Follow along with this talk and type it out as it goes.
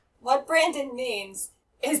Brandon means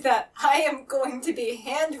is that I am going to be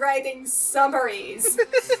handwriting summaries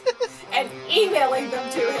and emailing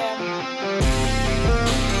them to him.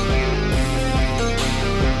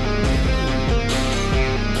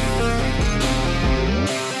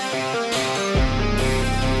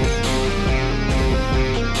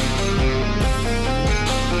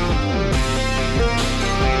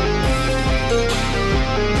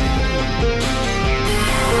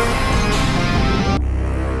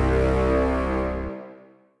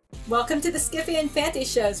 Welcome to the Skiffy and Fanty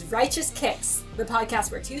Show's Righteous Kicks, the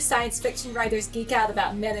podcast where two science fiction writers geek out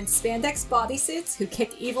about men in spandex bodysuits who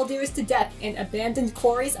kick evildoers to death in abandoned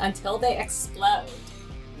quarries until they explode.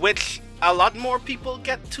 Which a lot more people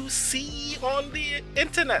get to see on the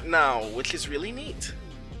internet now, which is really neat.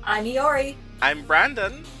 I'm Iori. I'm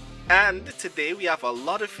Brandon, and today we have a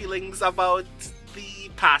lot of feelings about the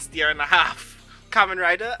past year and a half. Kamen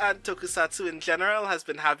Rider and Tokusatsu in general has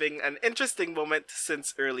been having an interesting moment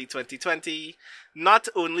since early 2020, not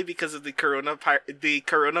only because of the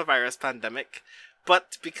coronavirus pandemic,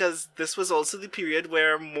 but because this was also the period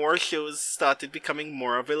where more shows started becoming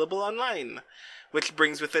more available online, which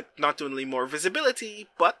brings with it not only more visibility,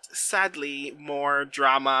 but sadly more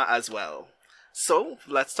drama as well. So,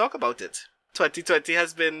 let's talk about it. 2020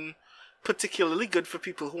 has been particularly good for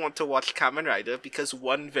people who want to watch Kamen Rider because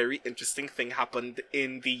one very interesting thing happened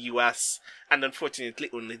in the US, and unfortunately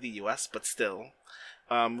only the US, but still,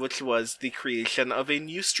 which was the creation of a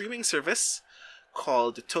new streaming service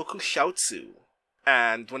called Tokushoutsu.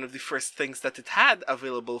 And one of the first things that it had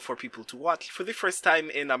available for people to watch for the first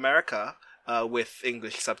time in America, with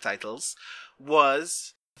English subtitles,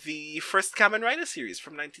 was the first Kamen Rider series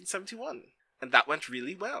from 1971. And that went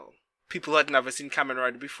really well. People who had never seen Kamen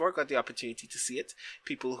Rider before got the opportunity to see it.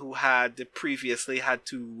 People who had previously had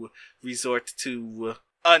to resort to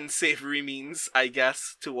unsavory means, I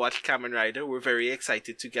guess, to watch Kamen Rider were very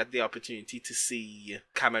excited to get the opportunity to see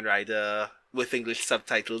Kamen Rider with English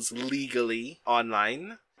subtitles legally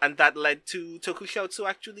online. And that led to Tokushoutsu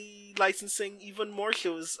actually licensing even more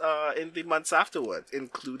shows in the months afterward,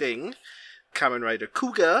 including Kamen Rider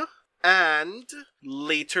Kuga. And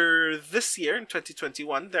later this year, in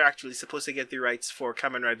 2021, they're actually supposed to get the rights for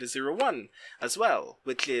Kamen Rider Zero One as well,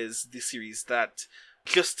 which is the series that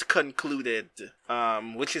just concluded,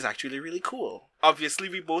 which is actually really cool. Obviously,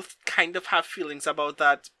 we both kind of have feelings about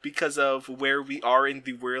that because of where we are in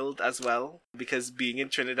the world as well. Because being in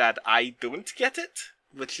Trinidad, I don't get it,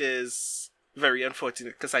 which is very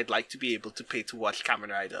unfortunate because I'd like to be able to pay to watch Kamen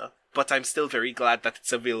Rider. But I'm still very glad that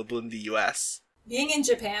it's available in the US. Being in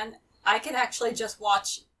Japan, I can actually just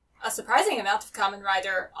watch a surprising amount of Kamen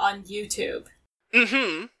Rider on YouTube.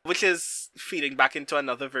 Which is feeding back into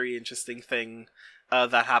another very interesting thing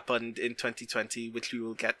that happened in 2020, which we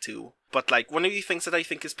will get to. But one of the things that I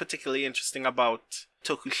think is particularly interesting about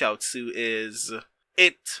Tokushoutsu is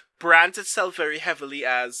it brands itself very heavily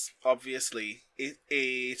as, obviously,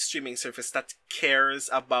 a streaming service that cares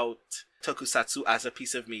about Tokusatsu as a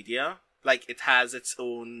piece of media. It has its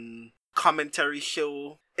own commentary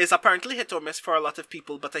show. Is apparently hit or miss for a lot of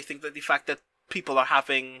people, but I think that the fact that people are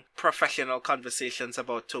having professional conversations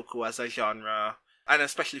about Toku as a genre, and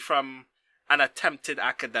especially from an attempted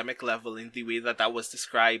academic level in the way that was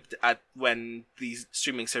described when the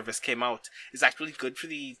streaming service came out, is actually good for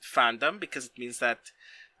the fandom, because it means that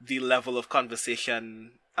the level of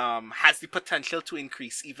conversation has the potential to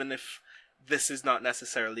increase, even if this is not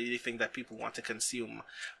necessarily the thing that people want to consume.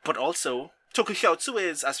 But also, Tokushoutsu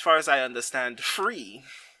is, as far as I understand, free,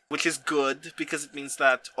 which is good because it means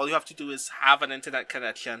that all you have to do is have an internet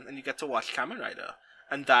connection and you get to watch Kamen Rider.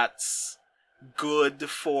 And that's good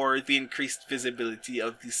for the increased visibility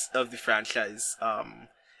of the franchise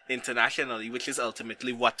internationally, which is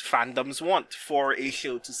ultimately what fandoms want for a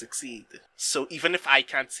show to succeed. So even if I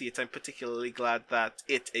can't see it, I'm particularly glad that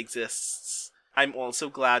it exists. I'm also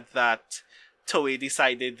glad that Toei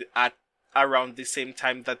decided at around the same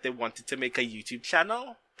time that they wanted to make a YouTube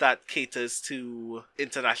channel that caters to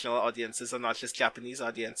international audiences and not just Japanese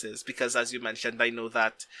audiences. Because as you mentioned, I know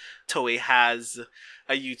that Toei has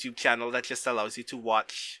a YouTube channel that just allows you to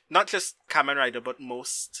watch not just Kamen Rider, but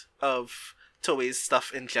most of Toei's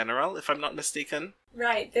stuff in general, if I'm not mistaken.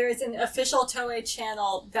 Right, there is an official Toei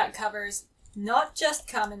channel that covers not just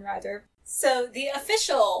Kamen Rider. So the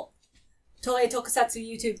official Toei Tokusatsu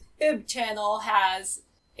YouTube channel has,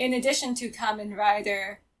 in addition to Kamen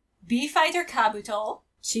Rider, B-Fighter Kabuto,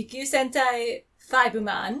 Chikyu Sentai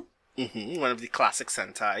Fibeman, one of the classic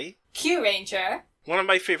Sentai, Q-Ranger, one of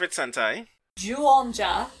my favorite Sentai,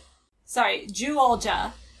 Juolja.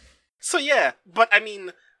 So yeah, but I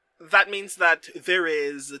mean, that means that there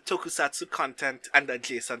is tokusatsu content and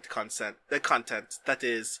adjacent content, the content that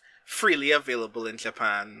is freely available in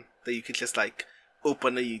Japan, that you could just, like,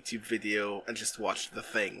 open a YouTube video and just watch the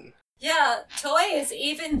thing. Yeah, Toei is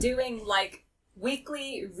even doing, like,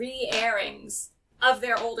 weekly re-airings of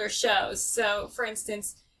their older shows. So, for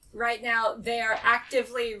instance, right now they are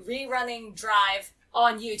actively rerunning Drive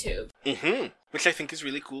on YouTube. Mm-hmm. Which I think is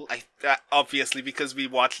really cool. Obviously, because we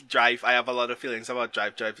watched Drive, I have a lot of feelings about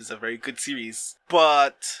Drive. Drive is a very good series.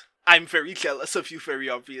 But I'm very jealous of you, very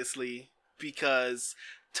obviously, because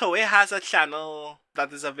Toei has a channel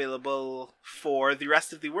that is available for the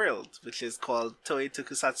rest of the world, which is called Toei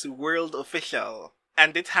Tokusatsu World Official.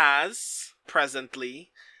 And it has,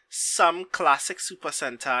 presently, some classic Super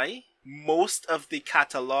Sentai, most of the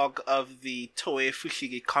catalog of the Toei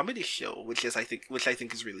Fushigi comedy show, which I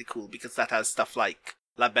think is really cool, because that has stuff like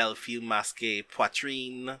La Belle Fille Masquée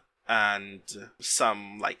Poitrine, and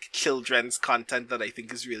some, like, children's content that I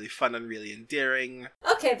think is really fun and really endearing.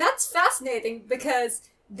 Okay, that's fascinating, because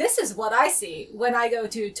this is what I see when I go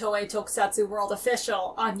to Toei Tokusatsu World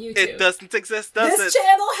Official on YouTube. It doesn't exist, does it? This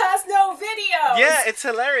channel has no videos! Yeah, it's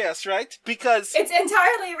hilarious, right? Because it's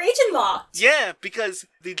entirely region-locked! Yeah, because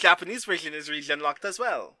the Japanese version is region-locked as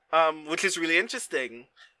well. Which is really interesting,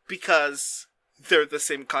 because they're the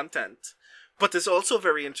same content. But it's also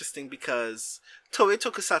very interesting because Toei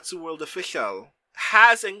Tokusatsu World Official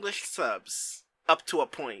has English subs up to a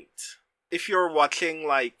point. If you're watching,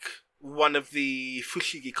 like, one of the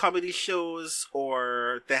Fushigi comedy shows,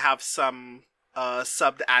 or they have some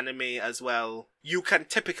subbed anime as well, you can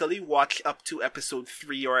typically watch up to episode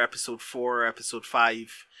 3 or episode 4 or episode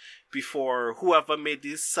 5 before whoever made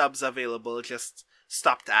these subs available just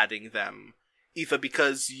stopped adding them. Either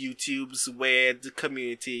because YouTube's weird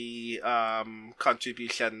community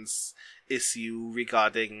contributions issue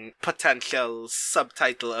regarding potential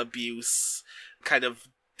subtitle abuse kind of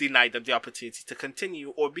denied them the opportunity to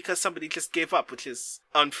continue, or because somebody just gave up, which is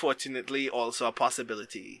unfortunately also a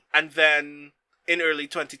possibility. And then in early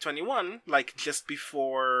 2021, like just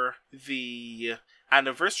before the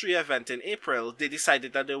anniversary event in April, they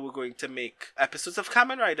decided that they were going to make episodes of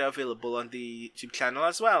Kamen Rider available on the YouTube channel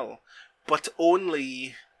as well, but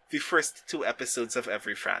only the first 2 episodes of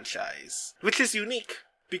every franchise, which is unique.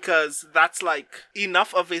 Because that's, like,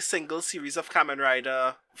 enough of a single series of Kamen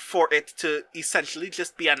Rider for it to essentially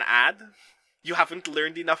just be an ad. You haven't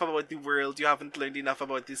learned enough about the world, you haven't learned enough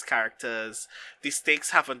about these characters, the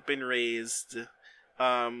stakes haven't been raised.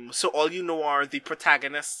 So all you know are the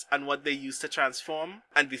protagonists and what they use to transform,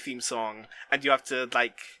 and the theme song. And you have to,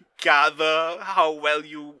 like, gather how well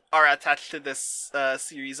you are attached to this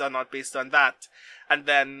series or not based on that. And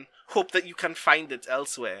then hope that you can find it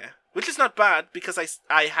elsewhere. Which is not bad, because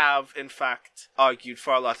I have, in fact, argued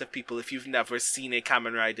for a lot of people, if you've never seen a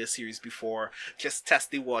Kamen Rider series before, just test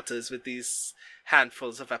the waters with these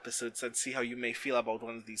handfuls of episodes and see how you may feel about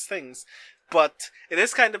one of these things. But it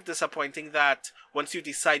is kind of disappointing that once you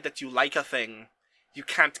decide that you like a thing, you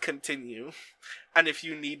can't continue. And if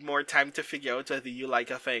you need more time to figure out whether you like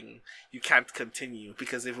a thing, you can't continue,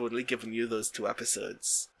 because they've only given you those 2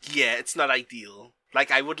 episodes. Yeah, it's not ideal. Like,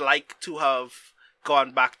 I would like to have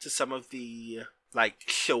gone back to some of the, like,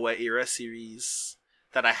 Showa era series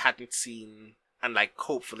that I hadn't seen, and, like,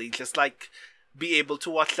 hopefully just, like, be able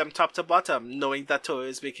to watch them top to bottom, knowing that Toei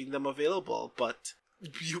is making them available, but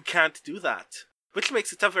you can't do that. Which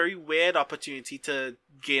makes it a very weird opportunity to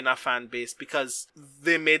gain a fan base, because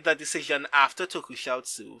they made that decision after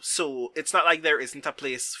Tokusatsu, so it's not like there isn't a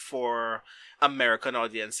place for American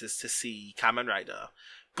audiences to see Kamen Rider.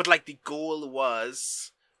 But, like, the goal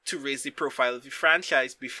was to raise the profile of the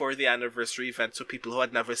franchise before the anniversary event, so people who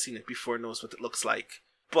had never seen it before knows what it looks like.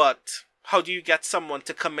 But how do you get someone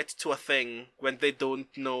to commit to a thing when they don't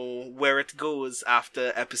know where it goes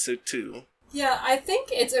after episode 2? Yeah, I think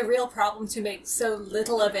it's a real problem to make so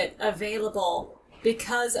little of it available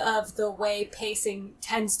because of the way pacing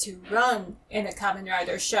tends to run in a Kamen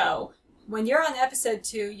Rider show. When you're on episode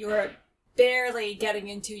 2, you're barely getting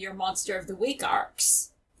into your Monster of the Week arcs.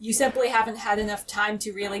 You simply haven't had enough time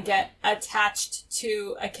to really get attached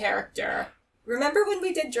to a character. Remember when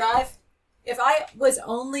we did Drive? If I was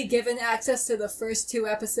only given access to the first 2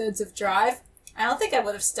 episodes of Drive, I don't think I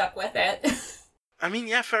would have stuck with it. I mean,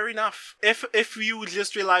 yeah, fair enough. If you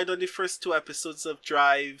just relied on the first 2 episodes of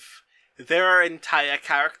Drive, there are entire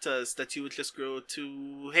characters that you would just grow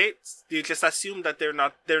to hate. You just assume that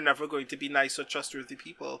they're never going to be nice or trustworthy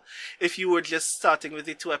people. If you were just starting with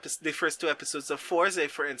the first 2 episodes of Forze,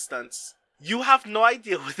 for instance, you have no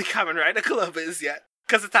idea what the Kamen Rider Club is yet,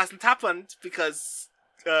 because it hasn't happened, because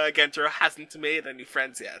Gentaro hasn't made any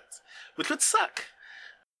friends yet, which would suck.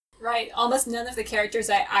 Right, almost none of the characters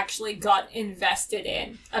I actually got invested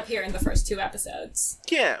in appear in the first 2 episodes.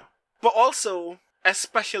 Yeah. But also,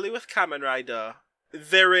 especially with Kamen Rider,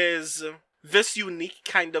 there is this unique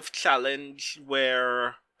kind of challenge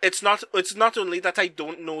where it's not only that I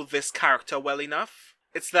don't know this character well enough,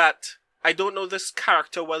 it's that I don't know this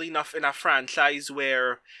character well enough in a franchise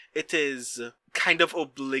where it is kind of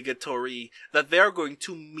obligatory that they're going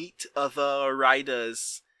to meet other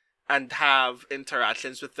riders and have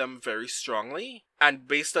interactions with them very strongly. And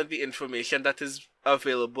based on the information that is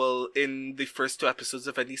available in the first 2 episodes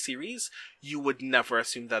of any series, you would never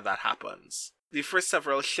assume that that happens. The first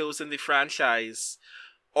several shows in the franchise,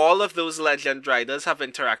 all of those legend riders have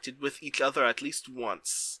interacted with each other at least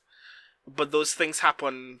once. But those things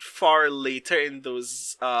happen far later in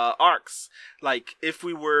those arcs. Like, if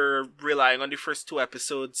we were relying on the first 2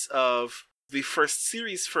 episodes of the first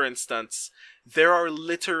series, for instance, there are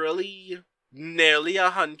literally nearly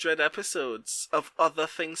 100 episodes of other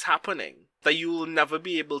things happening that you will never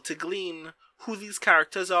be able to glean who these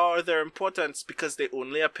characters are, their importance, because they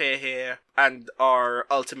only appear here and are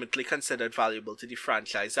ultimately considered valuable to the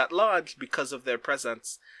franchise at large because of their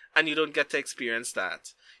presence. And you don't get to experience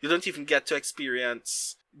that. You don't even get to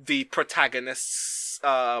experience the protagonist's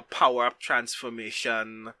power-up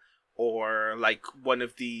transformation, or one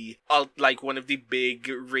of the big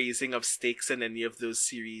raising of stakes in any of those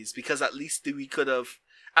series, because at least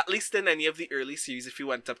in any of the early series, if you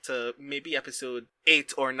went up to maybe episode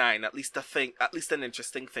 8 or 9, at least an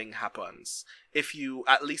interesting thing happens. If you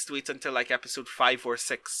at least wait until episode 5 or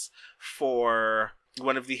 6 for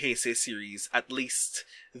one of the Heisei series, at least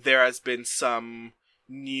there has been some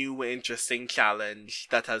new interesting challenge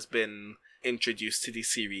that has been introduced to the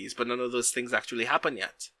series, but none of those things actually happen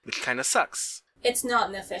yet, which kind of sucks. It's not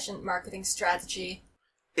an efficient marketing strategy.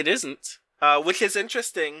 It isn't, which is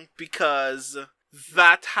interesting because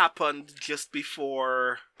that happened just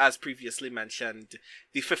before, as previously mentioned,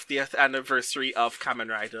 the 50th anniversary of Kamen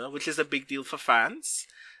Rider, which is a big deal for fans,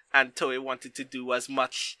 and Toei wanted to do as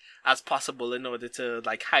much as possible in order to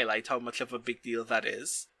highlight how much of a big deal that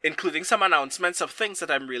is, including some announcements of things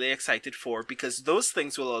that I'm really excited for, because those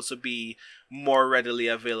things will also be more readily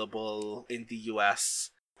available in the US,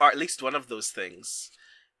 or at least one of those things,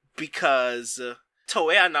 because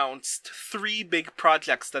Toei announced 3 big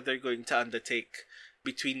projects that they're going to undertake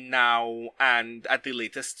between now and at the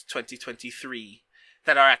latest 2023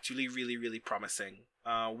 that are actually really, really promising.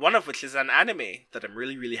 One of which is an anime that I'm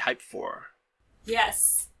really, really hyped for.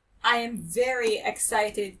 Yes, I am very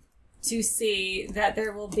excited to see that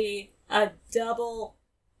there will be a double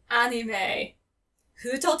anime.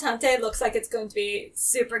 Huto Tante looks like it's going to be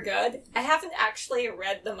super good. I haven't actually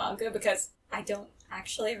read the manga because I don't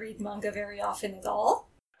actually read manga very often at all.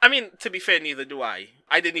 I mean, to be fair, neither do I.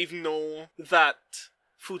 I didn't even know that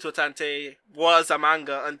Futo Tante was a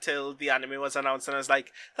manga until the anime was announced, and I was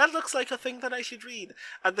like, that looks like a thing that I should read.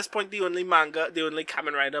 At this point, the only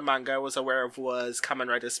Kamen Rider manga I was aware of was Kamen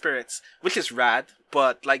Rider Spirits, which is rad,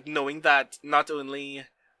 but knowing that not only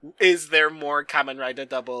is there more Kamen Rider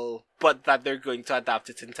Double, but that they're going to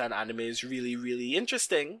adapt it into an anime is really, really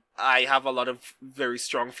interesting. I have a lot of very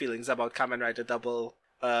strong feelings about Kamen Rider Double,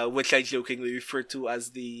 which I jokingly refer to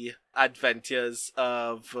as the adventures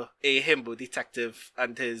of a himbo detective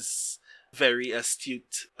and his very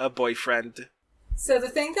astute boyfriend. So the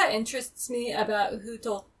thing that interests me about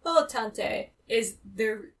Huto Tante is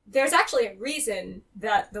there's actually a reason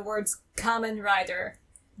that the words Kamen Rider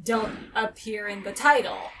don't appear in the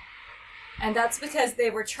title. And that's because they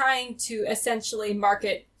were trying to essentially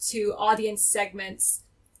market to audience segments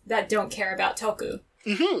that don't care about toku.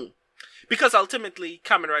 Mm-hmm. Because ultimately,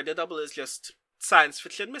 Kamen Rider Double is just science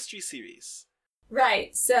fiction mystery series.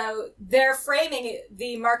 Right, so they're framing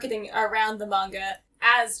the marketing around the manga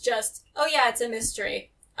as just, oh yeah, it's a mystery.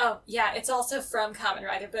 Oh yeah, it's also from Kamen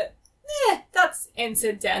Rider, but that's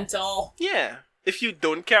incidental. Yeah. If you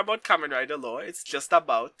don't care about Kamen Rider lore, it's just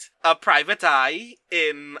about a private eye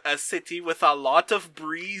in a city with a lot of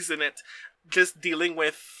breeze in it, just dealing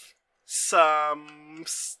with some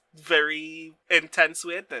very intense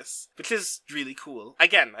weirdness, which is really cool.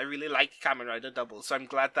 Again, I really like Kamen Rider Double, so I'm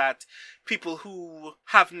glad that people who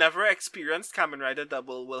have never experienced Kamen Rider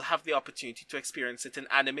Double will have the opportunity to experience it in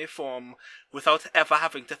anime form without ever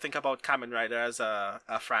having to think about Kamen Rider as a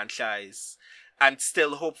franchise, and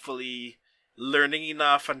still hopefully learning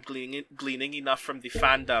enough and gleaning enough from the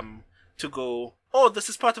fandom to go, oh, this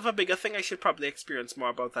is part of a bigger thing, I should probably experience more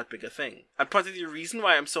about that bigger thing. And part of the reason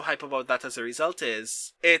why I'm so hype about that as a result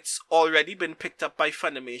is it's already been picked up by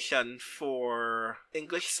Funimation for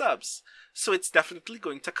English subs. So it's definitely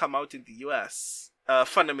going to come out in the US.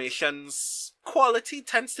 Funimation's quality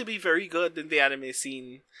tends to be very good in the anime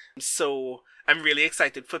scene. So I'm really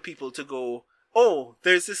excited for people to go, oh,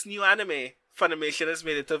 there's this new anime. Funimation has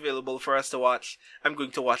made it available for us to watch. I'm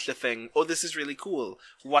going to watch the thing. Oh, this is really cool.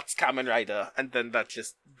 What's Kamen Rider? And then that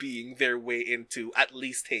just being their way into at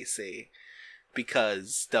least Heisei.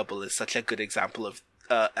 Because Double is such a good example of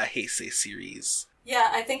a Heisei series. Yeah,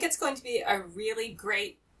 I think it's going to be a really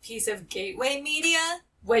great piece of gateway media,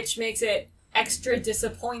 which makes it extra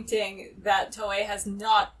disappointing that Toei has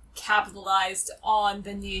not capitalized on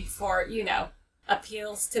the need for,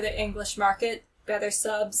 appeals to the English market, better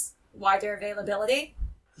subs, wider availability.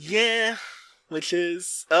 Yeah, which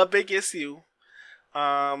is a big issue,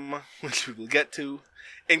 which we will get to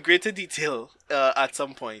in greater detail at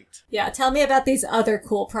some point. Yeah, tell me about these other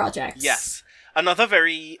cool projects. Yes. Another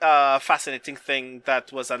very fascinating thing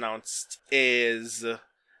that was announced is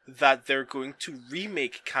that they're going to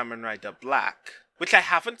remake Kamen Rider Black, which I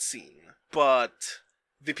haven't seen, but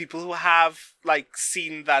the people who have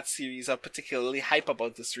seen that series are particularly hype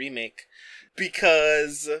about this remake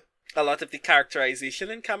because a lot of the characterization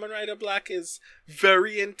in Kamen Rider Black is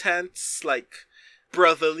very intense,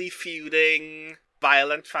 brotherly feuding,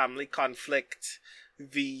 violent family conflict,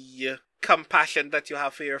 the compassion that you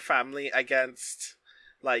have for your family against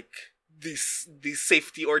the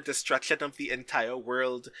safety or destruction of the entire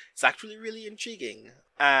world is actually really intriguing.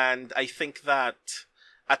 And I think that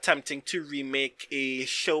attempting to remake a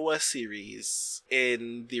Showa series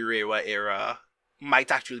in the Reiwa era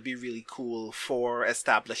might actually be really cool for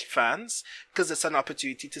established fans, because it's an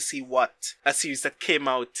opportunity to see what a series that came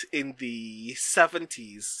out in the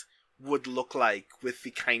 70s would look like with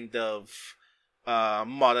the kind of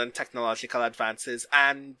modern technological advances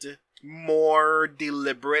and more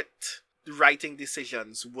deliberate writing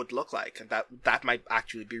decisions would look like. And that might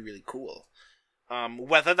actually be really cool.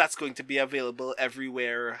 Whether that's going to be available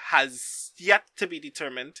everywhere has yet to be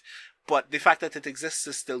determined, but the fact that it exists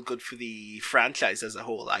is still good for the franchise as a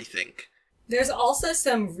whole, I think. There's also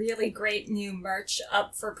some really great new merch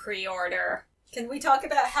up for pre-order. Can we talk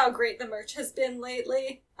about how great the merch has been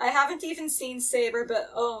lately? I haven't even seen Saber, but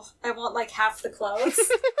I want half the clothes.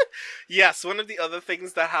 Yes, one of the other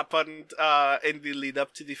things that happened in the lead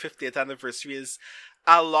up to the 50th anniversary is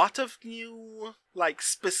a lot of new,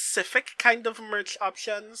 specific kind of merch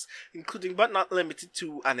options, including but not limited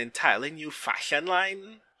to an entirely new fashion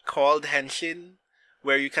line called Henshin,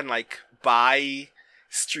 where you can, buy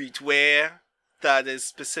streetwear that is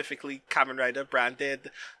specifically Kamen Rider branded,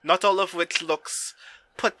 not all of which looks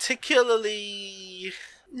particularly...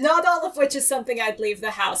 Not all of which is something I'd leave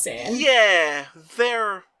the house in. Yeah,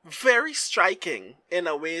 they're very striking in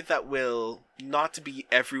a way that will not be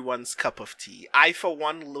everyone's cup of tea. I, for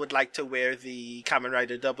one, would like to wear the Kamen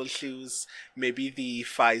Rider double shoes, maybe the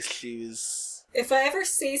Faiz shoes. If I ever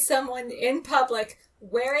see someone in public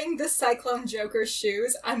wearing the Cyclone Joker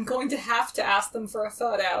shoes, I'm going to have to ask them for a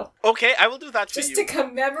photo. Okay, I will do that for you. Just to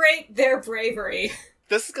commemorate their bravery.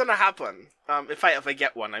 This is gonna happen. If I ever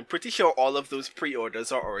get one. I'm pretty sure all of those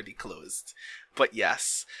pre-orders are already closed. But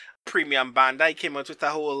yes. Premium Bandai came out with a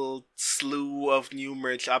whole slew of new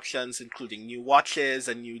merch options, including new watches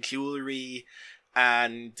and new jewelry,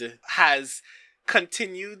 and has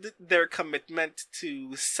continued their commitment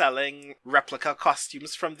to selling replica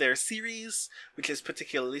costumes from their series, which is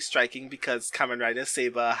particularly striking because Kamen Rider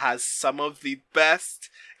Saber has some of the best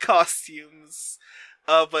costumes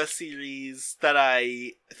of a series that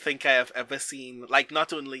I think I have ever seen.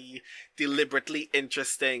 Not only deliberately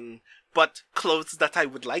interesting, but clothes that I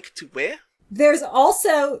would like to wear. There's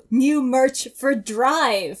also new merch for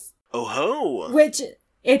Drive. Oh ho! Which,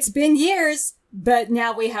 it's been years, but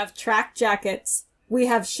now we have track jackets, we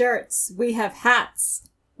have shirts, we have hats,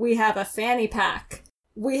 we have a fanny pack.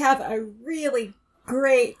 We have a really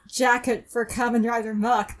great jacket for Kamen Rider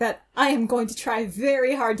Muck that I am going to try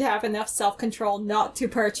very hard to have enough self-control not to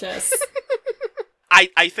purchase.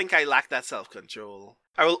 I think I lack that self-control.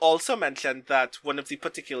 I will also mention that one of the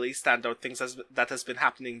particularly standout things that has been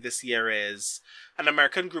happening this year is an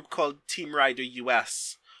American group called Team Rider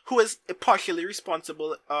US, who is partially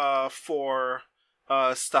responsible for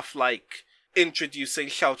stuff like introducing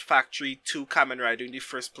Shout Factory to Kamen Rider in the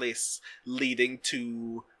first place, leading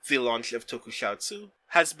to the launch of Tokusatsu,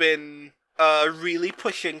 has been really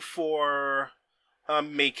pushing for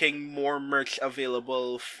making more merch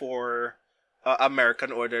available for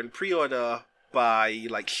American order and pre-order by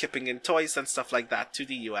shipping in toys and stuff like that to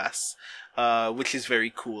the US, which is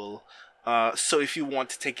very cool. So if you want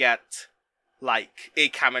to get a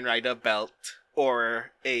Kamen Rider belt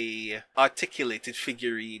or a articulated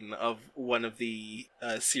figurine of one of the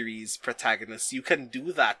series protagonists. You can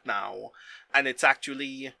do that now, and it's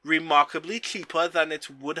actually remarkably cheaper than it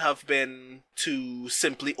would have been to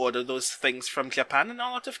simply order those things from Japan in a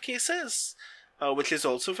lot of cases. Which is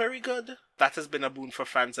also very good. That has been a boon for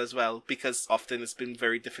fans as well, because often it's been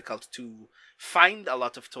very difficult to find a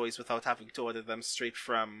lot of toys without having to order them straight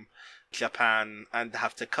from Japan and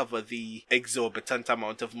have to cover the exorbitant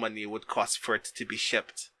amount of money it would cost for it to be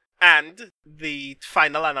shipped. And the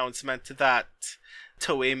final announcement that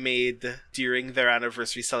Toei made during their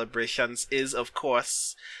anniversary celebrations is, of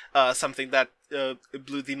course, something that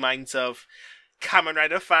blew the minds of Kamen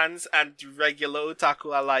Rider fans and regular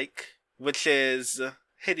otaku alike, which is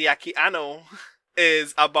Hideaki Anno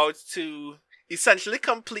is about to essentially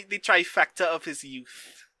complete the trifecta of his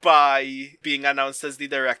youth by being announced as the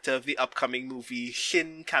director of the upcoming movie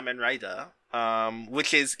Shin Kamen Rider,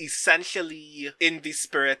 which is essentially in the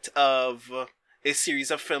spirit of a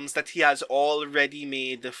series of films that he has already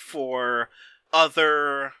made for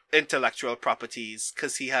other intellectual properties,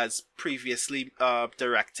 because he has previously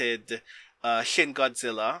directed Shin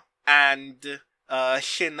Godzilla and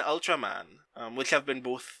Shin Ultraman, which have been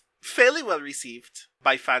both fairly well received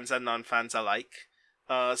by fans and non-fans alike.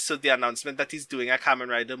 So the announcement that he's doing a Kamen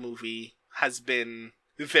Rider movie has been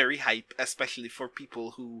very hype, especially for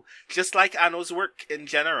people who just like Anno's work in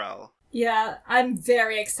general. Yeah, I'm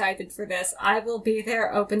very excited for this. I will be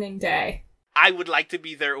there opening day. I would like to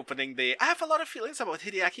be there opening day. I have a lot of feelings about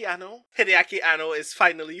Hideaki Anno. Hideaki Anno is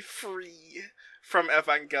finally free from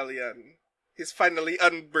Evangelion. He's finally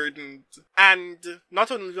unburdened. And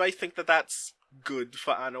not only do I think that that's good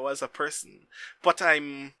for Anno as a person, but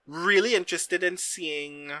I'm really interested in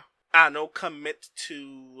seeing Anno commit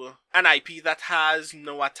to an IP that has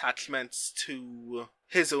no attachments to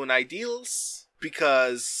his own ideals.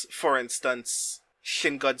 Because, for instance,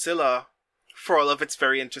 Shin Godzilla, for all of its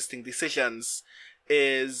very interesting decisions,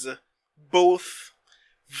 is both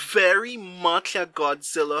very much a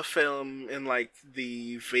Godzilla film in like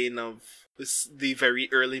the vein of the very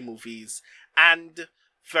early movies, and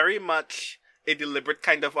very much a deliberate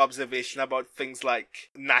kind of observation about things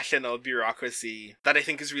like national bureaucracy that I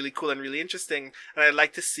think is really cool and really interesting. And I'd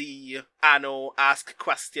like to see Anno ask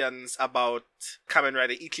questions about Kamen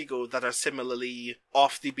Rider Ichigo that are similarly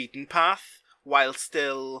off the beaten path, while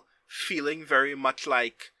still feeling very much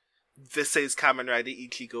like this is Kamen Rider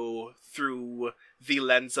Ichigo through the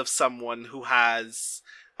lens of someone who has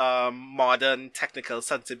modern technical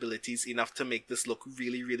sensibilities enough to make this look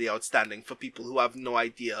really, really outstanding for people who have no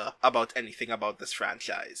idea about anything about this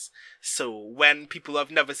franchise. So when people who have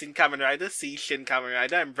never seen Kamen Rider see Shin Kamen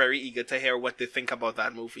Rider, I'm very eager to hear what they think about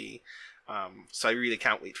that movie. So I really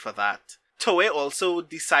can't wait for that. Toei also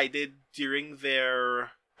decided during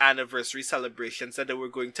their anniversary celebrations that they were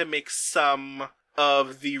going to make some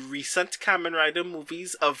of the recent Kamen Rider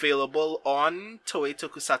movies available on Toei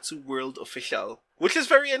Tokusatsu World Official. Which is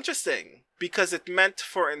very interesting, because it meant,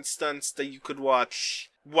 for instance, that you could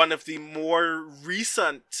watch one of the more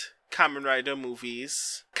recent Kamen Rider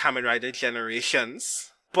movies, Kamen Rider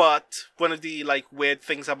Generations. But one of the weird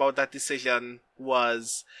things about that decision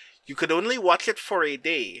was you could only watch it for a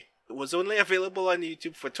day. It was only available on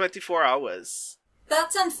YouTube for 24 hours.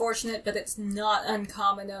 That's unfortunate, but it's not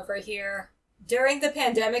uncommon over here. During the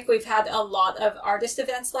pandemic, we've had a lot of artist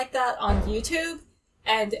events like that on YouTube,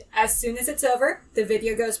 and as soon as it's over, the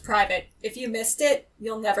video goes private. If you missed it,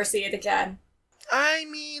 you'll never see it again. I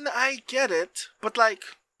mean, I get it, but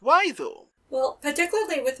why though? Well,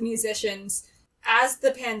 particularly with musicians, as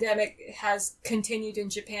the pandemic has continued in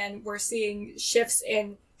Japan, we're seeing shifts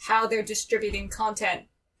in how they're distributing content.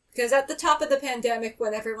 Because at the top of the pandemic,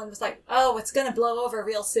 when everyone was like, oh, it's gonna blow over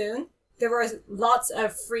real soon, there were lots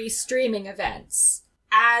of free streaming events.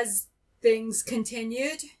 As things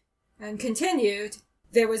continued,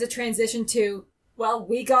 there was a transition to, well,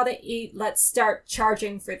 we gotta eat, let's start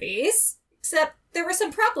charging for these. Except there were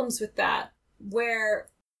some problems with that, where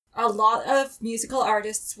a lot of musical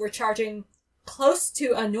artists were charging close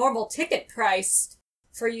to a normal ticket price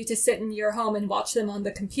for you to sit in your home and watch them on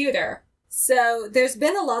the computer. So there's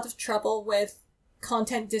been a lot of trouble with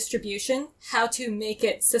content distribution, how to make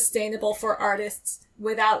it sustainable for artists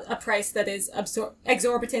without a price that is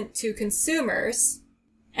exorbitant to consumers.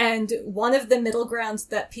 And one of the middle grounds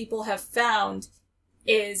that people have found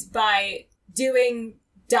is by doing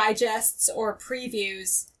digests or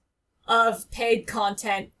previews of paid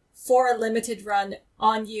content for a limited run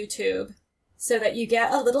on YouTube, so that you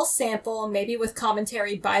get a little sample, maybe with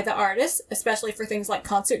commentary by the artist, especially for things like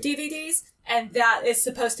concert DVDs, and that is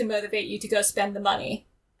supposed to motivate you to go spend the money.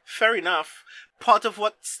 Fair enough. part of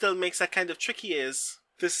what still makes that kind of tricky is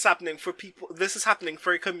this is happening for people. This is happening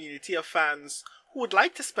for a community of fans who would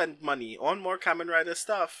like to spend money on more Kamen Rider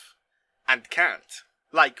stuff and can't.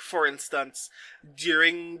 Like, for instance,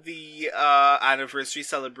 during the anniversary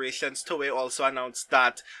celebrations, Toei also announced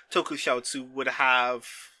that Tokusatsu would have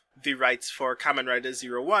the rights for Kamen Rider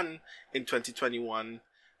Zero One in 2021,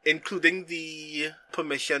 including the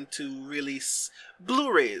permission to release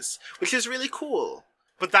Blu-rays, which is really cool.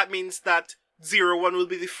 But that means that Zero One will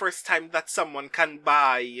be the first time that someone can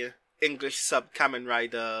buy English sub Kamen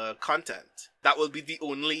Rider content. That will be the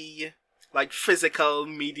only physical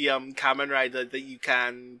medium Kamen Rider that you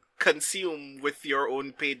can consume with your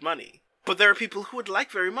own paid money. But there are people who would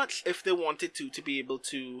like very much, if they wanted to be able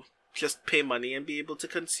to just pay money and be able to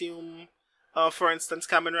consume, for instance,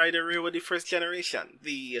 Kamen Rider Reiwa the First Generation,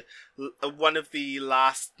 the one of the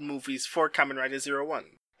last movies for Kamen Rider Zero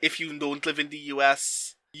One. If you don't live in the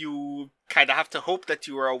US, you kind of have to hope that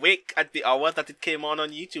you were awake at the hour that it came on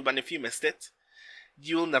YouTube, and if you missed it,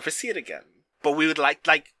 you'll never see it again. But we would like,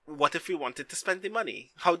 what if we wanted to spend the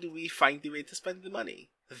money? How do we find the way to spend the money?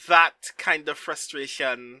 That kind of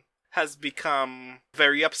frustration has become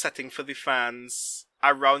very upsetting for the fans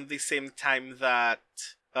around the same time that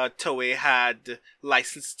Toei had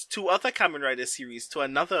licensed 2 other Kamen Rider series to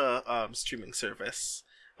another streaming service,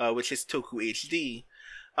 which is Toku HD.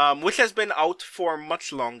 Which has been out for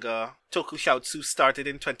much longer. Tokusatsu started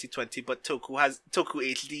in 2020, but Toku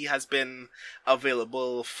HD has been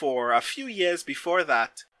available for a few years before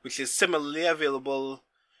that, which is similarly available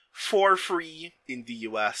for free in the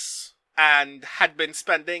US, and had been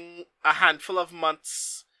spending a handful of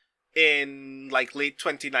months in late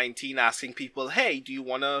 2019 asking people, hey, do you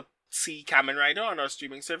want to see Kamen Rider on our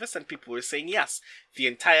streaming service? And people were saying yes the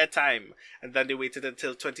entire time. And then they waited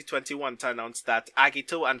until 2021 to announce that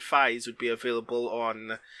Agito and Faiz would be available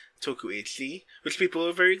on Toku HD, which people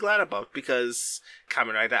were very glad about, because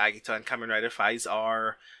Kamen Rider Agito and Kamen Rider Faiz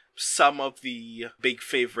are some of the big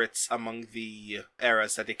favorites among the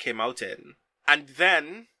eras that they came out in. And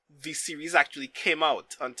then the series actually came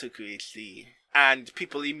out on Toku HD. And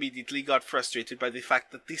people immediately got frustrated by the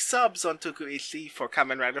fact that the subs on Toku HD for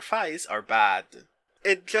Kamen Rider Faiz are bad.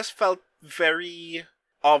 It just felt very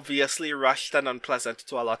obviously rushed and unpleasant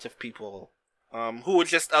to a lot of people, who were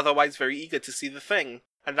just otherwise very eager to see the thing.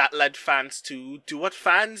 And that led fans to do what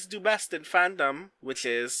fans do best in fandom, which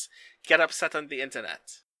is get upset on the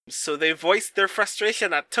internet. So they voiced their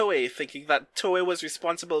frustration at Toei, thinking that Toei was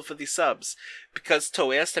responsible for the subs, because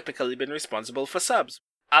Toei has typically been responsible for subs.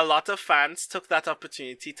 A lot of fans took that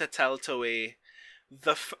opportunity to tell Toei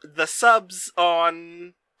the subs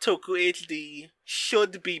on Toku HD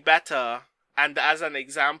should be better, and as an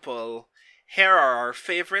example, here are our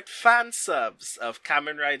favorite fan subs of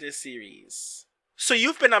Kamen Rider series. So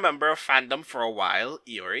you've been a member of fandom for a while,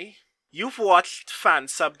 Iori. You've watched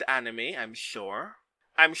fan-subbed anime, I'm sure.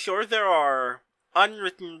 I'm sure there are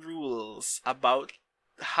unwritten rules about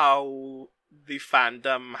how the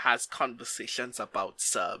fandom has conversations about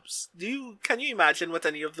subs. Can you imagine what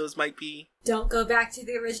any of those might be? Don't go back to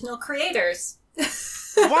the original creators.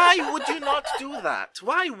 Why would you not do that?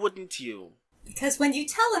 Why wouldn't you? Because when you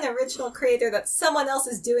tell an original creator that someone else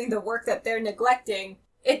is doing the work that they're neglecting,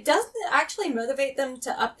 it doesn't actually motivate them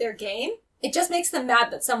to up their game. It just makes them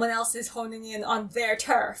mad that someone else is honing in on their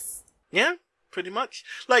turf. Yeah, pretty much.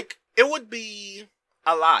 It would be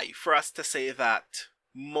a lie for us to say that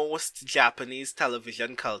most Japanese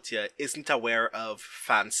television culture isn't aware of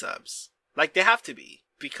fan subs. They have to be,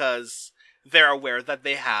 because they're aware that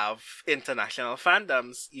they have international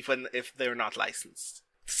fandoms, even if they're not licensed.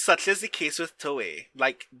 Such is the case with Toei.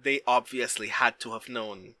 They obviously had to have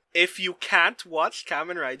known. If you can't watch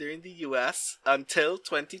Kamen Rider in the US until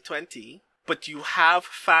 2020, but you have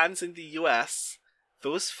fans in the US,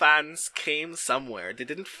 those fans came somewhere. They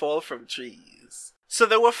didn't fall from trees. So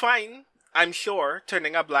they were fine, I'm sure,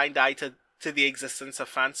 turning a blind eye to the existence of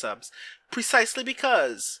fan subs, precisely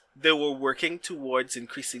because they were working towards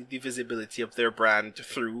increasing the visibility of their brand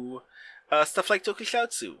through stuff like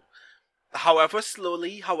Tokusatsu. However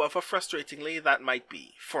slowly, however frustratingly that might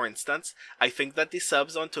be. For instance, I think that the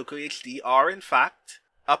subs on Toku HD are, in fact,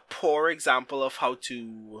 a poor example of how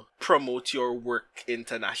to promote your work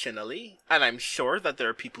internationally. And I'm sure that there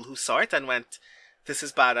are people who saw it and went, this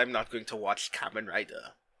is bad, I'm not going to watch Kamen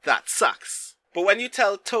Rider. That sucks. But when you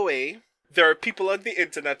tell Toei, there are people on the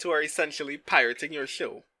internet who are essentially pirating your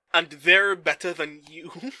show, and they're better than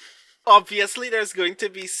you, obviously there's going to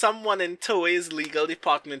be someone in Toei's legal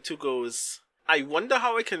department who goes, I wonder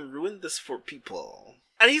how I can ruin this for people.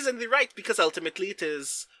 And he's in the right, because ultimately it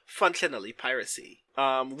is functionally piracy.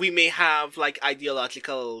 We may have, like,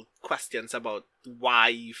 ideological questions about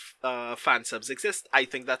why fan subs exist. I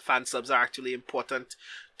think that fan subs are actually important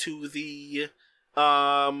to the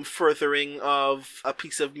furthering of a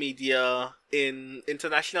piece of media in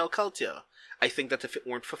international culture. I think that if it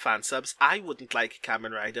weren't for fan subs, I wouldn't like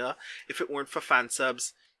Kamen Rider. If it weren't for fan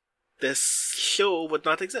subs, this show would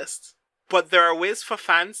not exist. But there are ways for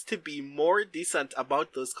fans to be more decent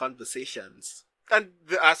about those conversations. And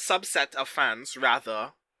a subset of fans,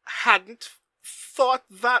 rather, hadn't thought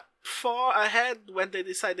that far ahead when they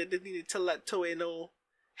decided they needed to let Toei know,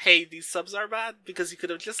 hey, these subs are bad, because you could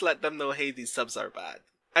have just let them know, hey, these subs are bad.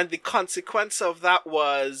 And the consequence of that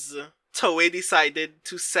was Toei decided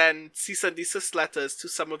to send cease and desist letters to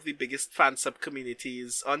some of the biggest fan sub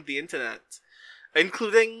communities on the internet,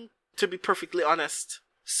 including, to be perfectly honest,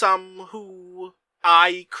 some who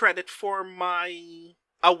I credit for my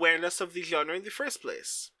awareness of the genre in the first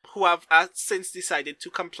place, who have since decided to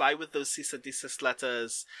comply with those cease and desist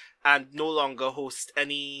letters and no longer host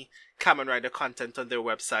any Kamen Rider content on their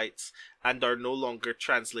websites, and are no longer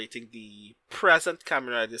translating the present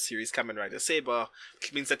Kamen Rider series, Kamen Rider Saber,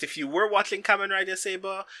 which means that if you were watching Kamen Rider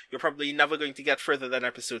Saber, you're probably never going to get further than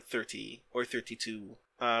episode 30 or 32,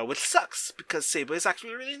 which sucks, because Saber is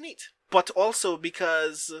actually really neat. But also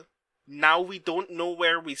because now we don't know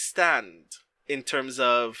where we stand in terms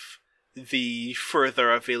of the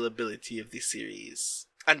further availability of the series.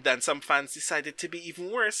 And then some fans decided to be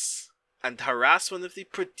even worse and harass one of the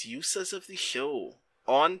producers of the show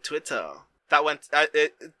on Twitter. That went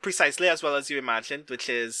precisely as well as you imagined, which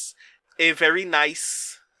is a very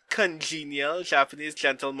nice, congenial Japanese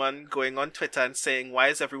gentleman going on Twitter and saying, why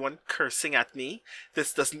is everyone cursing at me?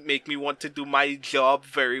 This doesn't make me want to do my job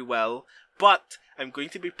very well, but I'm going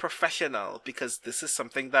to be professional because this is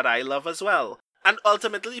something that I love as well. And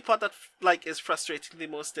ultimately, the part that is frustrating the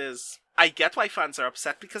most is, I get why fans are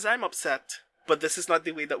upset because I'm upset, but this is not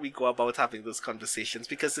the way that we go about having those conversations,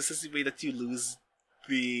 because this is the way that you lose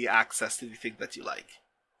the access to the thing that you like.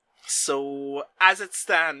 So, as it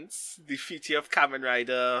stands, the future of Kamen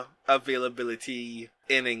Rider availability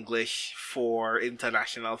in English for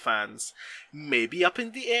international fans may be up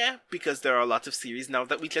in the air, because there are a lot of series now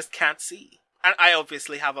that we just can't see. And I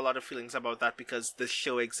obviously have a lot of feelings about that, because this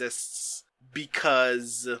show exists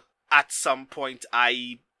because at some point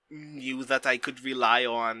I knew that I could rely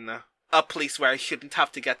on a place where I shouldn't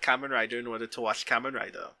have to get Kamen Rider in order to watch Kamen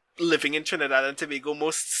Rider. Living in Trinidad and Tobago,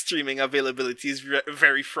 most streaming availability is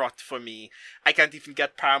very fraught for me. I can't even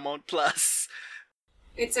get Paramount Plus.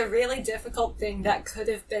 It's a really difficult thing that could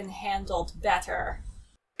have been handled better.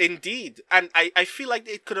 Indeed. And I feel like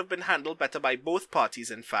it could have been handled better by both parties,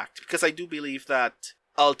 in fact, because I do believe that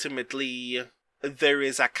ultimately there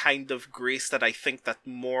is a kind of grace that I think that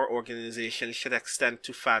more organizations should extend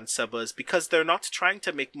to fan subbers, because they're not trying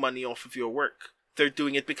to make money off of your work. They're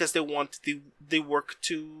doing it because they want the work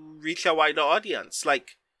to reach a wider audience.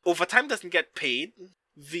 Like, Overtime doesn't get paid.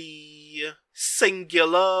 The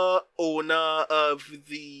singular owner of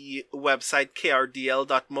the website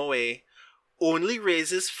krdl.moe only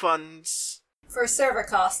raises funds for server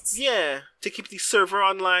costs. Yeah, to keep the server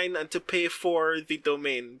online and to pay for the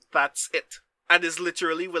domain. That's it. And is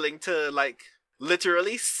literally willing to,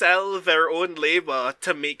 literally sell their own labor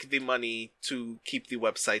to make the money to keep the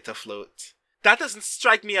website afloat. That doesn't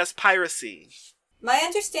strike me as piracy. My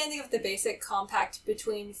understanding of the basic compact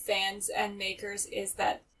between fans and makers is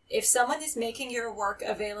that if someone is making your work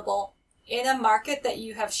available in a market that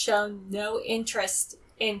you have shown no interest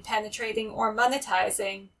in penetrating or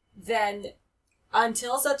monetizing, then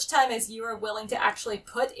until such time as you are willing to actually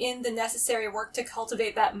put in the necessary work to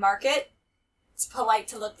cultivate that market, it's polite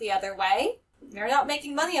to look the other way. They're not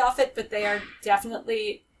making money off it, but they are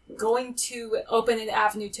definitely going to open an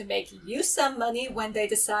avenue to make you some money when they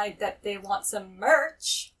decide that they want some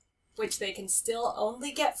merch, which they can still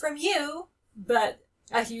only get from you. But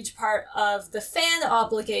a huge part of the fan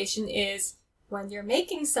obligation is when you're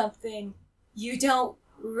making something, you don't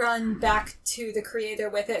run back to the creator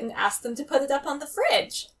with it and ask them to put it up on the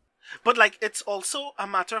fridge. But, it's also a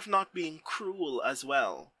matter of not being cruel as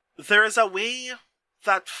well. There is a way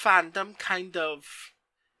that fandom kind of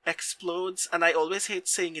explodes, and I always hate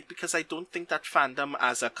saying it because I don't think that fandom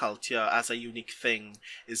as a culture, as a unique thing,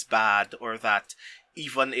 is bad, or that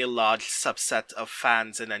even a large subset of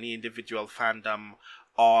fans in any individual fandom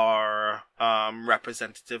are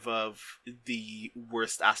representative of the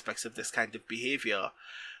worst aspects of this kind of behavior.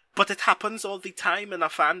 But it happens all the time in a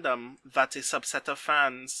fandom that a subset of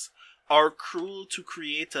fans are cruel to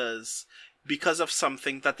creators because of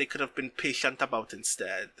something that they could have been patient about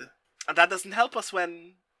instead. And that doesn't help us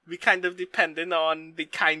when we kind of depending on the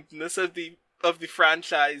kindness of the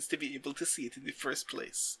franchise to be able to see it in the first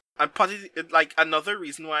place. And partly, like, another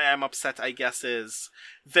reason why I'm upset, I guess, is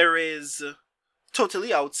there is,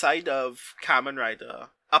 totally outside of Kamen Rider,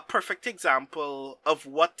 a perfect example of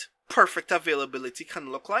what perfect availability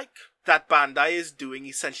can look like that Bandai is doing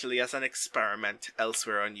essentially as an experiment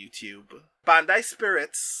elsewhere on YouTube. Bandai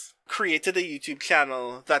Spirits created a YouTube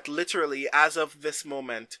channel that literally, as of this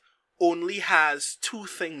moment, only has 2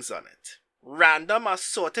 things on it. Random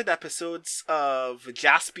assorted episodes of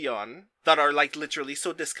Jaspion that are like literally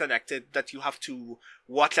so disconnected that you have to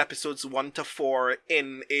watch episodes 1 to 4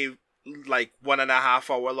 in a like 1.5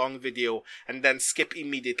 hour long video and then skip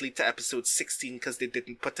immediately to episode 16 because they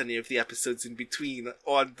didn't put any of the episodes in between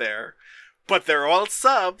on there. But they're all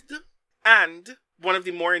subbed. And one of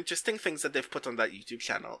the more interesting things that they've put on that YouTube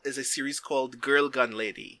channel is a series called Girl Gun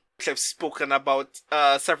Lady, which I've spoken about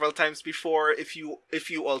several times before. If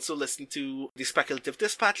you also listen to the Speculative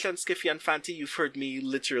Dispatch on Skiffy and Fanty, you've heard me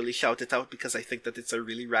literally shout it out because I think that it's a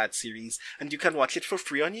really rad series, and you can watch it for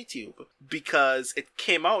free on YouTube because it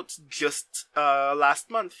came out just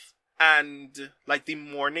last month, and like the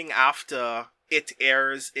morning after it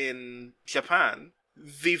airs in Japan,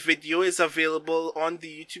 the video is available on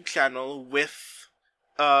the YouTube channel with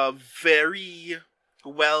very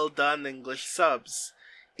well done English subs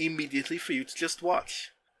immediately for you to just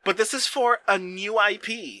watch. But this is for a new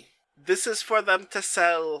IP. This is for them to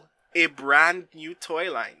sell a brand new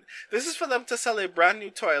toy line. This is for them to sell a brand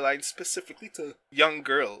new toy line specifically to young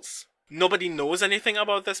girls. Nobody knows anything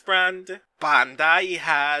about this brand. Bandai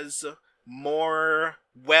has more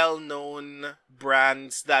well-known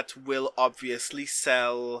brands that will obviously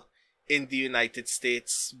sell in the United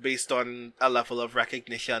States based on a level of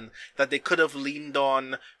recognition that they could have leaned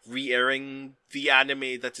on re-airing the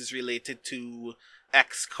anime that is related to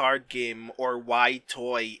X card game or Y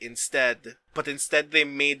toy instead. But instead they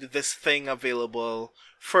made this thing available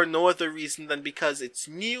for no other reason than because it's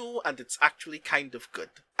new and it's actually kind of good.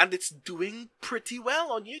 And it's doing pretty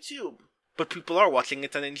well on YouTube. But people are watching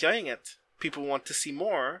it and enjoying it. People want to see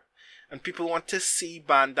more. And people want to see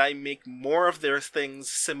Bandai make more of their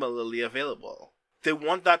things similarly available. They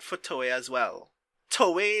want that for Toei as well.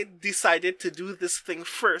 Toei decided to do this thing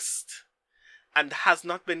first, and has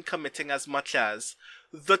not been committing as much as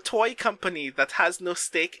the toy company that has no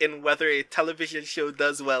stake in whether a television show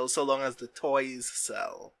does well so long as the toys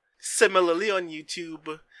sell. Similarly on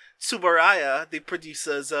YouTube, Tsuburaya, the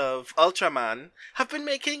producers of Ultraman, have been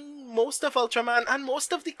making most of Ultraman and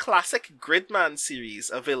most of the classic Gridman series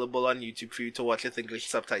available on YouTube for you to watch with English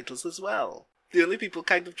subtitles as well. The only people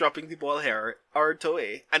kind of dropping the ball here are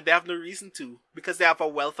Toei, and they have no reason to, because they have a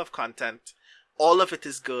wealth of content. All of it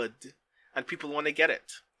is good, and people want to get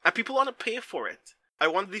it. And people want to pay for it. I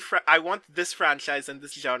want this franchise and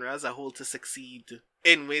this genre as a whole to succeed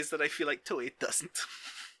in ways that I feel like Toei doesn't.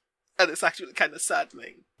 And it's actually kind of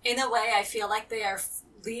saddening. In a way, I feel like they are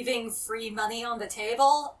leaving free money on the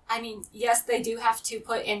table. I mean, yes, they do have to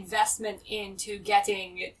put investment into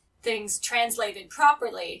getting things translated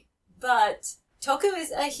properly, but Toku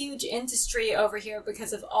is a huge industry over here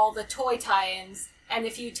because of all the toy tie-ins, and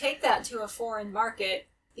if you take that to a foreign market,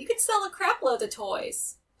 you could sell a crapload of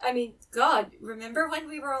toys. I mean, God, remember when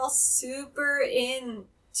we were all super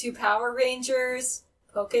into Power Rangers,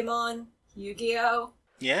 Pokemon, Yu-Gi-Oh?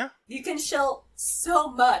 Yeah? You can sell so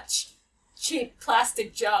much cheap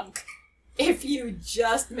plastic junk if you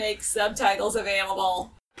just make subtitles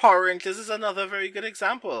available. Power Rangers is another very good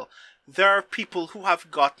example. There are people who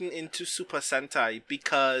have gotten into Super Sentai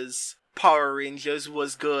because Power Rangers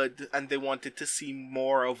was good and they wanted to see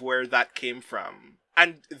more of where that came from.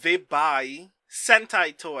 And they buy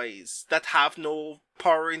Sentai toys that have no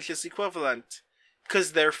Power Rangers equivalent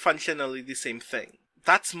because they're functionally the same thing.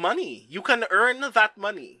 That's money. You can earn that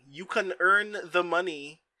money. You can earn the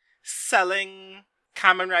money selling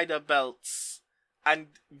Kamen Rider belts and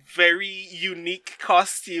very unique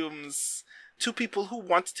costumes to people who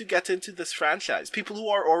want to get into this franchise. People who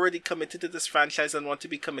are already committed to this franchise and want to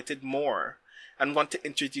be committed more and want to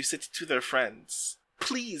introduce it to their friends.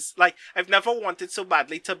 Please, I've never wanted so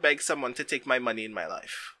badly to beg someone to take my money in my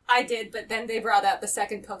life. I did, but then they brought out the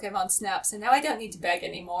second Pokemon Snap, so now I don't need to beg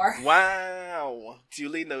anymore. Wow.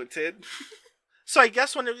 Duly noted. So I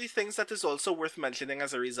guess one of the things that is also worth mentioning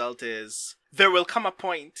as a result is there will come a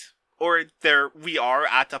point, or we are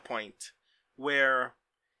at a point, where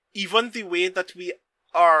even the way that we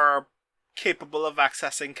are capable of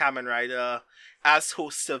accessing Kamen Rider as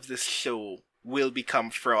hosts of this show will become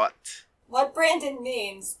fraught. What Brandon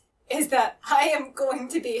means is that I am going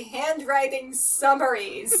to be handwriting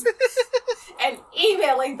summaries and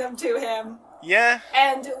emailing them to him. Yeah.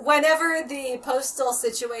 And whenever the postal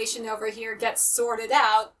situation over here gets sorted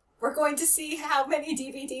out, we're going to see how many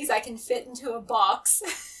DVDs I can fit into a box.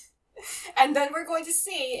 And then we're going to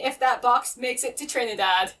see if that box makes it to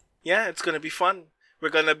Trinidad. Yeah, it's gonna be fun. We're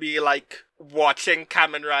gonna be, like, watching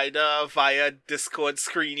Kamen Rider via Discord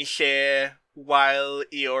screen share while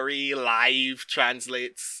Iori live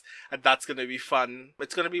translates, and that's gonna be fun.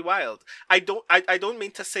 It's gonna be wild. I don't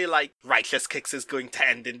mean to say, like, Righteous Kicks is going to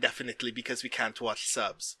end indefinitely because we can't watch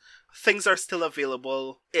subs. Things are still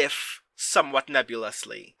available, if somewhat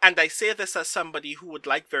nebulously. And I say this as somebody who would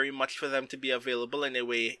like very much for them to be available in a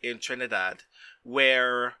way in Trinidad,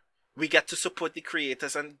 where we get to support the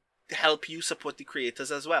creators and help you support the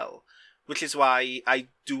creators as well. Which is why I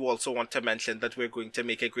do also want to mention that we're going to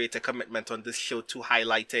make a greater commitment on this show to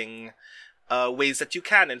highlighting ways that you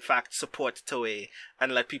can, in fact, support Toei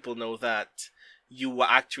and let people know that you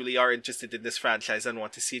actually are interested in this franchise and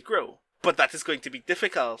want to see it grow. But that is going to be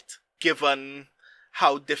difficult, given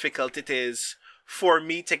how difficult it is for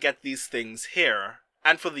me to get these things here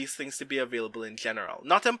and for these things to be available in general.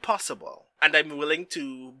 Not impossible. And I'm willing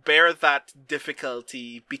to bear that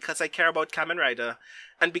difficulty because I care about Kamen Rider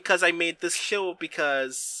and because I made this show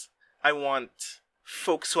because I want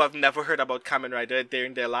folks who have never heard about Kamen Rider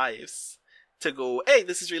during their lives to go, hey,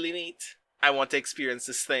 this is really neat. I want to experience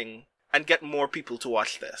this thing and get more people to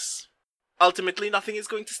watch this. Ultimately, nothing is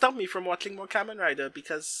going to stop me from watching more Kamen Rider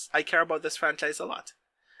because I care about this franchise a lot.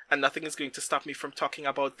 And nothing is going to stop me from talking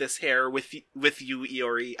about this here with you,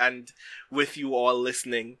 Iori, and with you all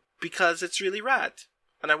listening, because it's really rad.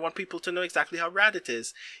 And I want people to know exactly how rad it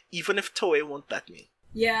is, even if Toei won't let me.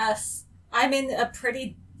 Yes. I'm in a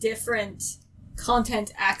pretty different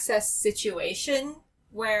content access situation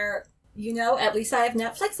where, you know, at least I have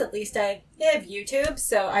Netflix, at least I have YouTube,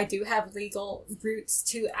 so I do have legal routes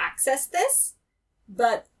to access this.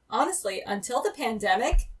 But honestly, until the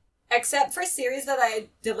pandemic, except for series that I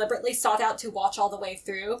deliberately sought out to watch all the way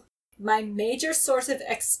through, my major source of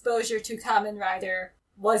exposure to Kamen Rider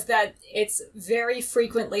was that it's very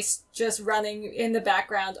frequently just running in the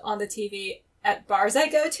background on the TV at bars I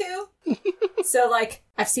go to. So, like,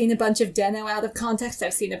 I've seen a bunch of Den-O out of context,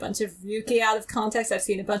 I've seen a bunch of Ryuki out of context, I've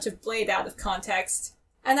seen a bunch of Blade out of context.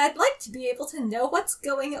 And I'd like to be able to know what's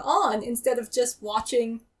going on instead of just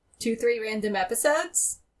watching 2-3 random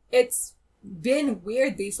episodes. It's been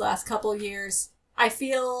weird these last couple years. I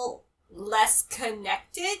feel less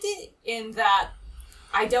connected in that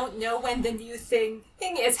I don't know when the new thing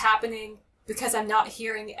is happening because I'm not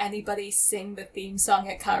hearing anybody sing the theme song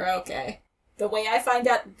at karaoke. The way I find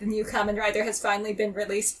out the new Kamen Rider has finally been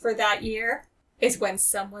released for that year is when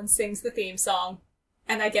someone sings the theme song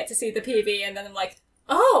and I get to see the PV and then I'm like,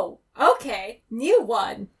 oh, okay, new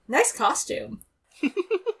one. Nice costume.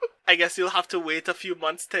 I guess you'll have to wait a few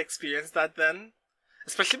months to experience that then.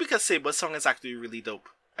 Especially because Saber's song is actually really dope,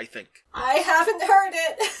 I think. I haven't heard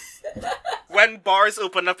it. When bars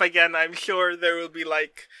open up again, I'm sure there will be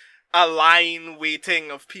like a line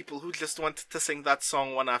waiting of people who just want to sing that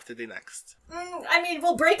song one after the next. I mean,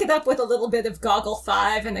 we'll break it up with a little bit of Goggle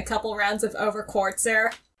 5 and a couple rounds of Over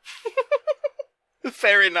Quartzer.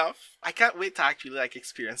 Fair enough. I can't wait to actually like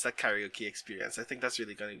experience that karaoke experience. I think that's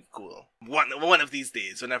really going to be cool. One of these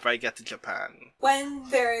days, whenever I get to Japan. When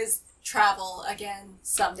there is travel again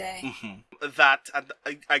someday. Mm-hmm. That and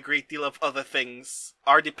a great deal of other things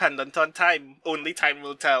are dependent on time. Only time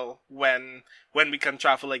will tell when we can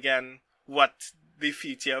travel again, what the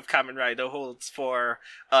future of Kamen Rider holds for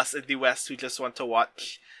us in the West who just want to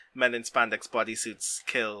watch men in spandex bodysuits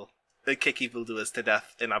kick evildoers to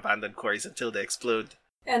death in abandoned quarries until they explode.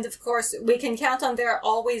 And of course, we can count on there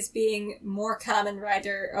always being more Kamen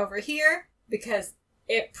Rider over here, because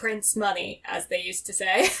it prints money, as they used to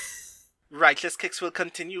say. Righteous Kicks will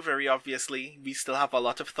continue, very obviously. We still have a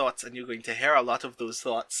lot of thoughts, and you're going to hear a lot of those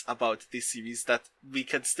thoughts about this series that we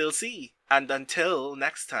can still see. And until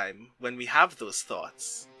next time, when we have those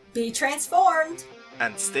thoughts, be transformed!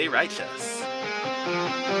 And stay righteous.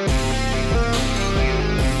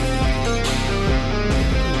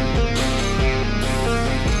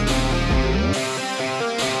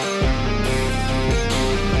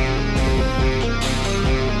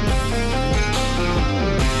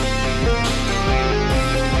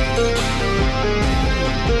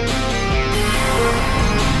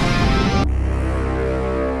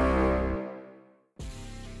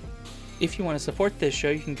 If you want to support this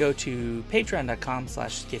show, you can go to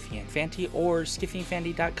patreon.com/skiffyandfanty or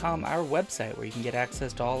skiffyandfanty.com, our website, where you can get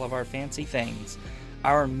access to all of our fancy things.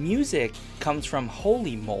 Our music comes from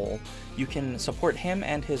Holy Mole. You can support him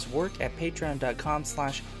and his work at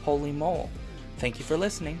patreon.com/holymole. Thank you for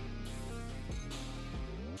listening.